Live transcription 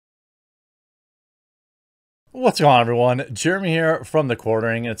What's going on, everyone? Jeremy here from The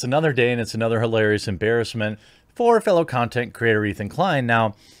Quartering. It's another day, and it's another hilarious embarrassment for fellow content creator Ethan Klein.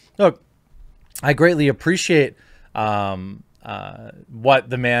 Now, look, I greatly appreciate what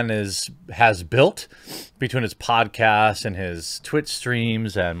the man has built between his podcast and his Twitch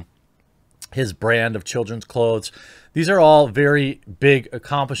streams and his brand of children's clothes. These are all very big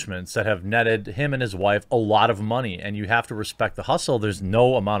accomplishments that have netted him and his wife a lot of money, and you have to respect the hustle. There's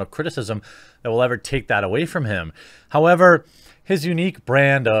no amount of criticism that will ever take that away from him. However, his unique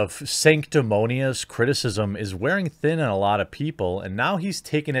brand of sanctimonious criticism is wearing thin on a lot of people, and now he's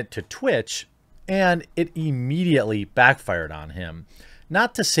taken it to Twitch, and it immediately backfired on him.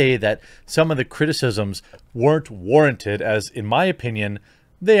 Not to say that some of the criticisms weren't warranted, as in my opinion,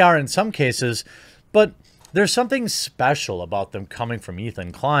 they are in some cases, but there's something special about them coming from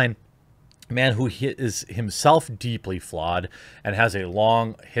Ethan Klein, a man who is himself deeply flawed and has a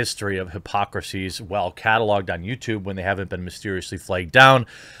long history of hypocrisies well cataloged on YouTube when they haven't been mysteriously flagged down.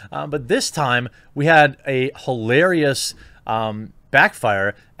 But this time we had a hilarious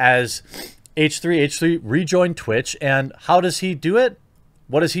backfire as H3 rejoined Twitch. And how does he do it?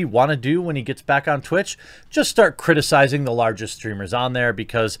 What does he want to do when he gets back on Twitch? Just start criticizing the largest streamers on there,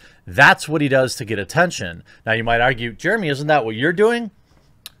 because that's what he does to get attention. Now, you might argue, Jeremy, isn't that what you're doing?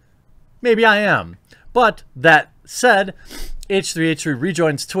 Maybe I am. But that said, H3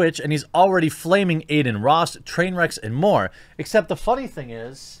 rejoins Twitch, and he's already flaming Adin, Ross, Trainwrecks, and more. Except the funny thing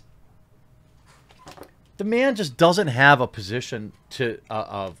is, the man just doesn't have a position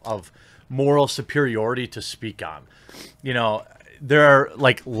of moral superiority to speak on. You know, there are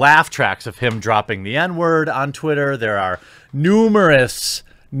like laugh tracks of him dropping the N-word on Twitter. There are numerous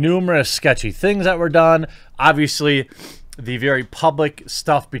sketchy things that were done. Obviously, the very public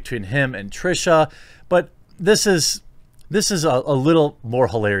stuff between him and Trisha. But this is a little more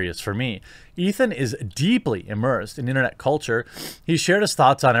hilarious for me. Ethan is deeply immersed in internet culture. He shared his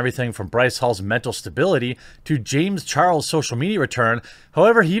thoughts on everything from Bryce Hall's mental stability to James Charles' social media return.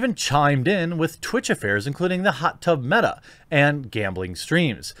 However, he even chimed in with Twitch affairs, including the hot tub meta and gambling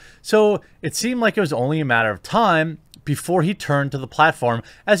streams. So it seemed like it was only a matter of time before he turned to the platform,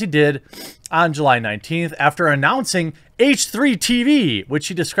 as he did on July 19th after announcing H3 TV, which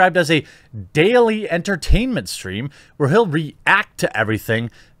he described as a daily entertainment stream where he'll react to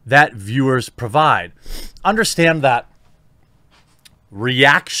everything that viewers provide. Understand that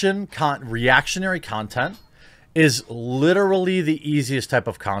reactionary content is literally the easiest type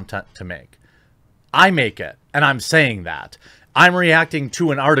of content to make. I make it, and I'm saying that. I'm reacting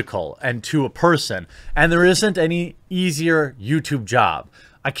to an article and to a person, and there isn't any easier YouTube job.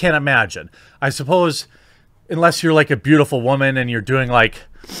 I can't imagine. I suppose, unless you're like a beautiful woman and you're doing like,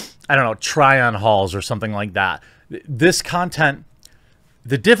 I don't know, try-on hauls or something like that. This content,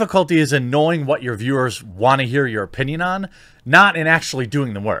 the difficulty is in knowing what your viewers want to hear your opinion on, not in actually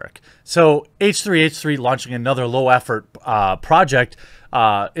doing the work. So H3 launching another low-effort project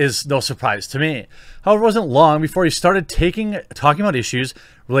is no surprise to me. However, it wasn't long before he started talking about issues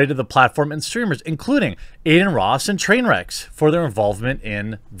related to the platform and streamers, including Adin, Ross, and Trainwrecks for their involvement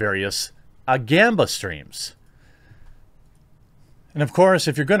in various Gamba streams. And of course,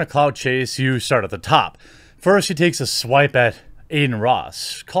 if you're going to clout chase, you start at the top. First, he takes a swipe at Adin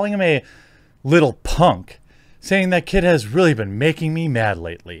Ross, calling him a little punk, saying that kid has really been making me mad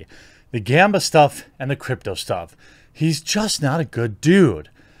lately. The Gamba stuff and the crypto stuff. He's just not a good dude.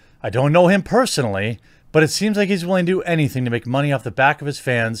 I don't know him personally, but it seems like he's willing to do anything to make money off the back of his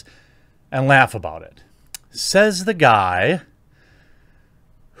fans and laugh about it. Says the guy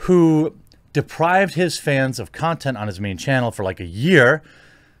who deprived his fans of content on his main channel for like a year,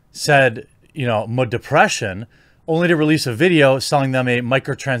 said, you know, depression, only to release a video selling them a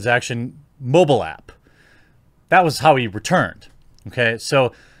microtransaction mobile app. That was how he returned. Okay,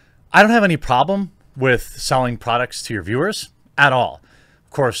 so I don't have any problem with selling products to your viewers at all.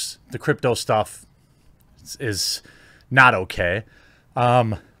 Of course, the crypto stuff is not okay.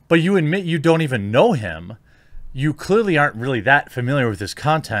 But you admit you don't even know him. You clearly aren't really that familiar with his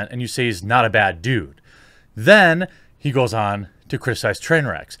content, and you say he's not a bad dude. Then he goes on to criticize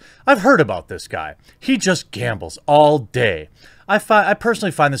Trainwrecks. I've heard about this guy. He just gambles all day. I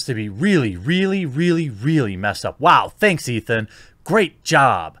personally find this to be really messed up. Wow, thanks, Ethan. Great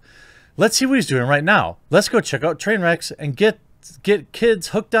job. Let's see what he's doing right now. Let's go check out Trainwrecks and get kids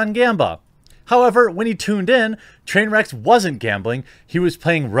hooked on Gamba. However, when he tuned in, Trainwrecks wasn't gambling. He was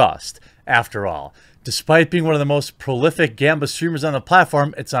playing Rust, after all. Despite being one of the most prolific Gamba streamers on the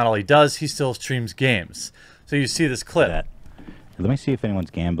platform, it's not all he does. He still streams games. So you see this clip. Let me see if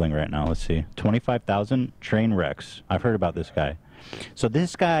anyone's gambling right now. Let's see. 25,000 Trainwrecks. I've heard about this guy. So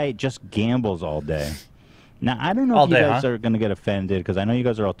this guy just gambles all day. Now, I don't know All if you day, guys huh? are going to get offended, because I know you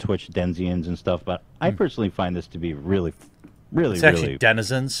guys are all Twitch Denzians and stuff, but I personally find this to be really, really, It's actually really,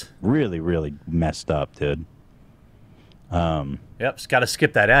 denizens. really, really messed up, dude. Yep, just got to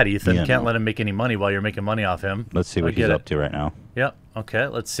skip that ad, Ethan. Yeah, Can't no. let him make any money while you're making money off him. Let's see what I he's get up it. to right now. Yep, okay,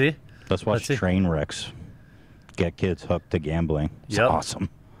 let's see. Let's watch see. Trainwrecks. Get kids hooked to gambling. It's Yep. awesome.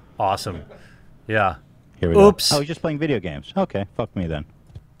 Awesome. Yeah. Here we Oops. go. Oh, he's just playing video games. Okay, fuck me then.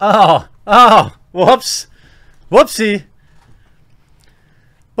 Oh, whoops. Whoopsie.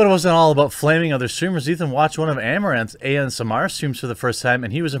 But it wasn't all about flaming other streamers. Ethan watched one of Amouranth's ASMR streams for the first time,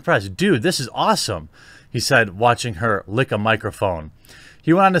 and he was impressed. Dude, this is awesome, he said, watching her lick a microphone.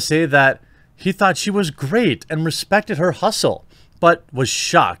 He went on to say that he thought she was great and respected her hustle, but was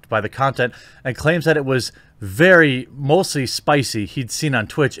shocked by the content and claims that it was mostly spicy he'd seen on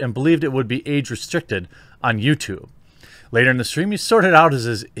Twitch and believed it would be age-restricted on YouTube. Later in the stream, he sorted out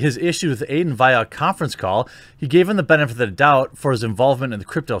his issue with Adin via a conference call. He gave him the benefit of the doubt for his involvement in the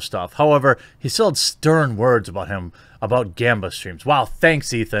crypto stuff. However, he still had stern words about Gamba streams. Wow,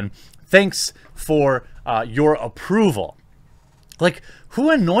 thanks, Ethan. Thanks for your approval. Like, who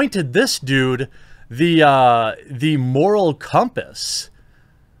anointed this dude the moral compass?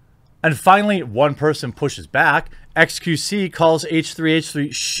 And finally, one person pushes back. xQc calls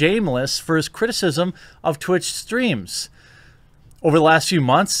H3H3 shameless for his criticism of Twitch streams. Over the last few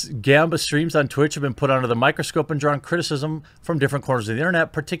months, Gamba streams on Twitch have been put under the microscope and drawn criticism from different corners of the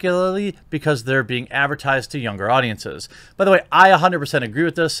internet, particularly because they're being advertised to younger audiences. By the way, I 100% agree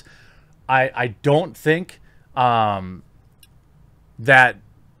with this. I don't think that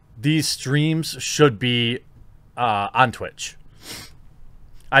these streams should be on Twitch.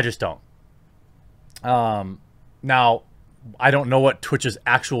 I just don't. Now, I don't know what Twitch's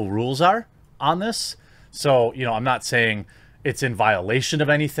actual rules are on this. So, you know, I'm not saying it's in violation of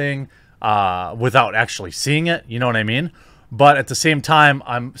anything without actually seeing it. You know what I mean? But at the same time,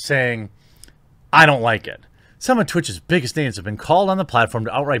 I'm saying I don't like it. Some of Twitch's biggest names have been called on the platform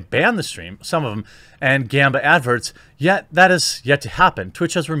to outright ban the stream, some of them, and Gamba adverts, yet that is yet to happen.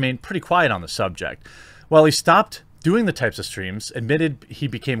 Twitch has remained pretty quiet on the subject. While he stopped doing the types of streams, admitted he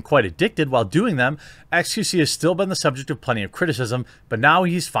became quite addicted while doing them, xQc has still been the subject of plenty of criticism, but now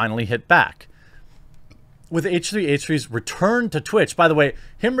he's finally hit back. With H3H3's return to Twitch, by the way,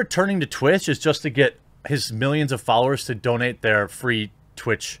 him returning to Twitch is just to get his millions of followers to donate their free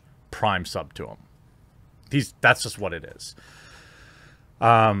Twitch Prime sub to him. That's just what it is.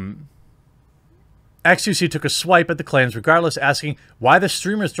 xQc took a swipe at the claims regardless, asking why the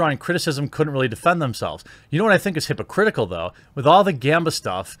streamers drawing criticism couldn't really defend themselves. You know what I think is hypocritical, though? With all the Gamba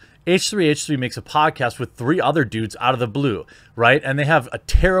stuff, H3H3 makes a podcast with 3 other dudes out of the blue, right? And they have a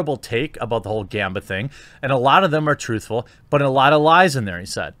terrible take about the whole Gamba thing, and a lot of them are truthful, but a lot of lies in there, he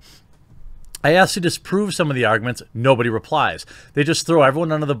said. I asked to disprove some of the arguments. Nobody replies. They just throw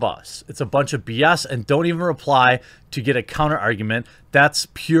everyone under the bus. It's a bunch of BS and don't even reply to get a counter argument. That's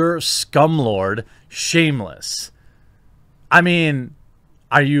pure scumlord, shameless. I mean,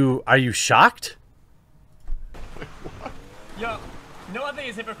 are you shocked? Yo, you know what I think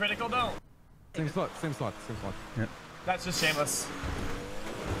is hypocritical though? Same slot. Yeah. That's just shameless.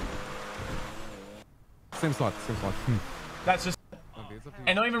 Same slot. That's just. Okay, it's up to you.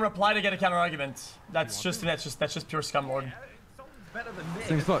 And don't even reply to get a counter argument. That's just pure scumlord.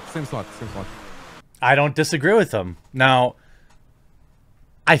 Same slot. I don't disagree with him. Now,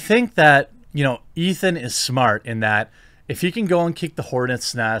 I think that, you know, Ethan is smart in that if he can go and kick the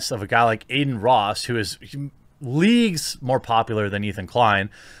hornet's nest of a guy like Adin Ross, who is leagues more popular than Ethan Klein,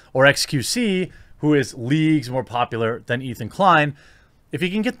 or xQc, who is leagues more popular than Ethan Klein, if he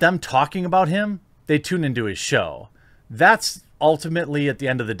can get them talking about him, they tune into his show. That's ultimately, at the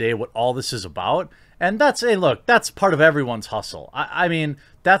end of the day, what all this is about. And that's, hey, look, that's part of everyone's hustle. I mean,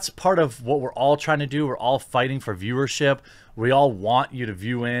 that's part of what we're all trying to do. We're all fighting for viewership. We all want you to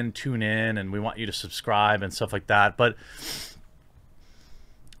view in, tune in, and we want you to subscribe and stuff like that. But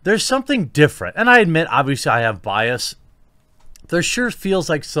there's something different. And I admit, obviously, I have bias. There sure feels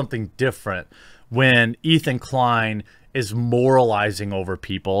like something different when Ethan Klein is moralizing over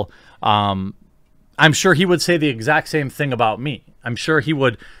people. I'm sure he would say the exact same thing about me. I'm sure he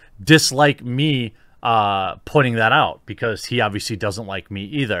would dislike me pointing that out because he obviously doesn't like me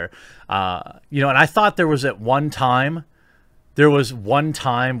either. You know, and I thought there was one time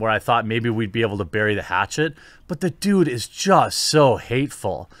where I thought maybe we'd be able to bury the hatchet, but the dude is just so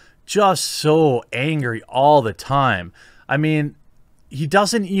hateful, just so angry all the time. I mean, he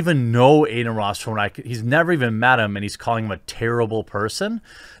doesn't even know Adin Ross from he's never even met him, and he's calling him a terrible person.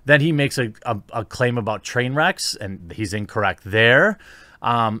 Then he makes a claim about Trainwrecks, and he's incorrect there.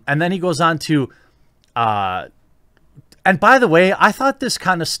 And then he goes on to And by the way, I thought this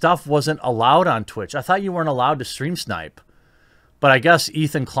kind of stuff wasn't allowed on Twitch. I thought you weren't allowed to stream snipe. But I guess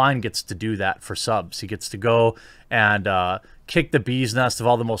Ethan Klein gets to do that for subs. He gets to go and kick the bee's nest of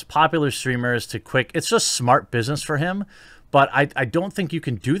all the most popular streamers to quick. It's just smart business for him. But I don't think you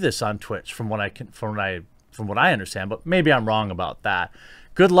can do this on Twitch from what I understand. But maybe I'm wrong about that.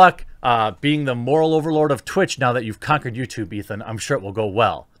 Good luck being the moral overlord of Twitch now that you've conquered YouTube, Ethan. I'm sure it will go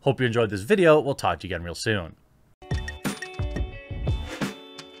well. Hope you enjoyed this video. We'll talk to you again real soon.